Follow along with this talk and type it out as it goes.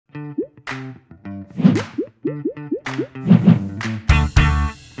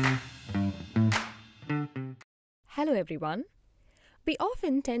everyone. We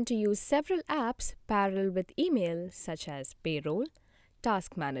often tend to use several apps parallel with email such as Payroll,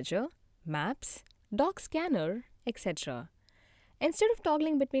 Task Manager, Maps, Doc Scanner, etc. Instead of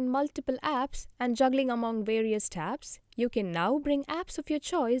toggling between multiple apps and juggling among various tabs, you can now bring apps of your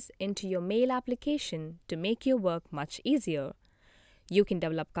choice into your mail application to make your work much easier. You can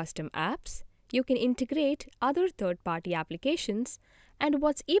develop custom apps, you can integrate other third-party applications, and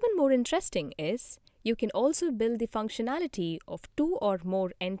what's even more interesting is you can also build the functionality of 2 or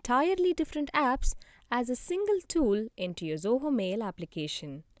more entirely different apps as a single tool into your Zoho Mail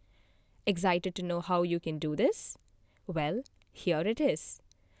application. Excited to know how you can do this? Well, here it is.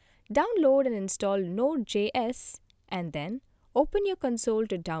 Download and install Node.js and then open your console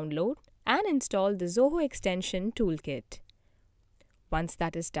to download and install the Zoho extension toolkit. Once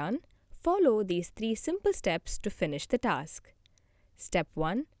that is done, follow these 3 simple steps to finish the task. Step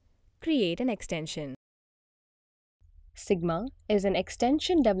 1. Create an extension. Sigma is an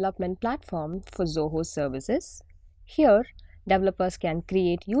extension development platform for Zoho services. Here, developers can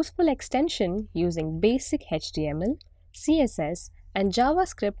create useful extensions using basic HTML, CSS, and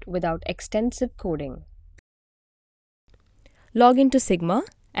JavaScript without extensive coding. Log into Sigma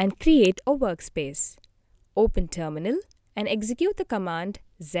and create a workspace. Open Terminal and execute the command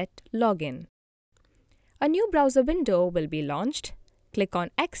zlogin. A new browser window will be launched. Click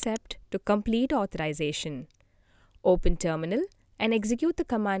on Accept to complete authorization. Open Terminal and execute the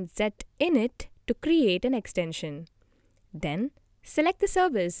command zinit to create an extension. Then, select the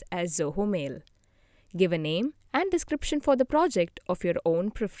service as Zoho Mail. Give a name and description for the project of your own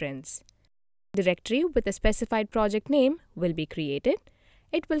preference. A directory with a specified project name will be created.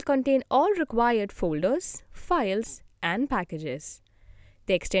 It will contain all required folders, files, and packages.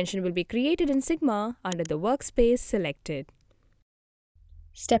 The extension will be created in Sigma under the workspace selected.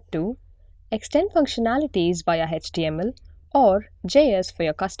 Step 2. Extend functionalities via HTML or JS for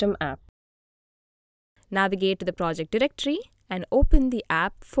your custom app. Navigate to the project directory and open the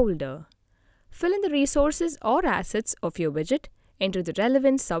app folder. Fill in the resources or assets of your widget into the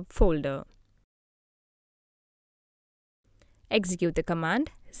relevant subfolder. Execute the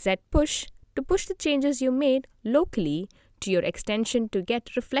command zpush to push the changes you made locally to your extension to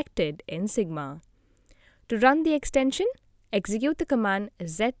get reflected in Sigma. To run the extension, execute the command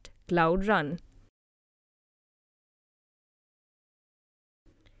zcloudrun.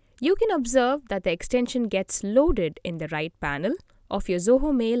 You can observe that the extension gets loaded in the right panel of your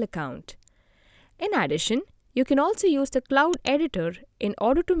Zoho Mail account. In addition, you can also use the Cloud Editor in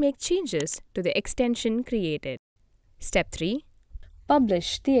order to make changes to the extension created. Step 3.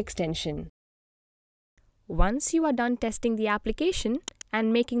 Publish the extension. Once you are done testing the application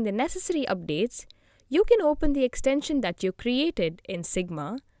and making the necessary updates, you can open the extension that you created in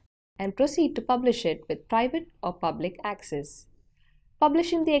Sigma and proceed to publish it with private or public access.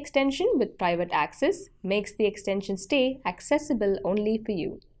 Publishing the extension with private access makes the extension stay accessible only for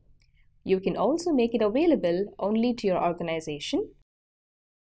you. You can also make it available only to your organization.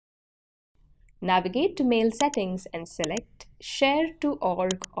 Navigate to Mail Settings and select Share to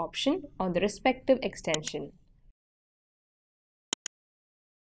Org option on the respective extension.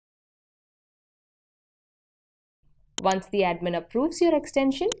 Once the admin approves your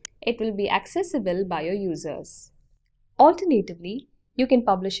extension, it will be accessible by your users. Alternatively, you can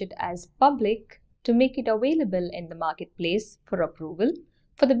publish it as public to make it available in the marketplace for approval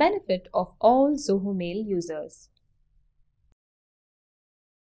for the benefit of all Zoho Mail users.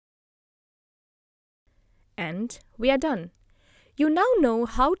 And we are done. You now know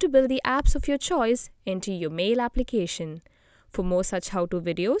how to build the apps of your choice into your mail application. For more such how-to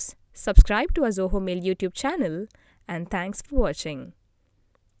videos, subscribe to our Zoho Mail YouTube channel, and thanks for watching.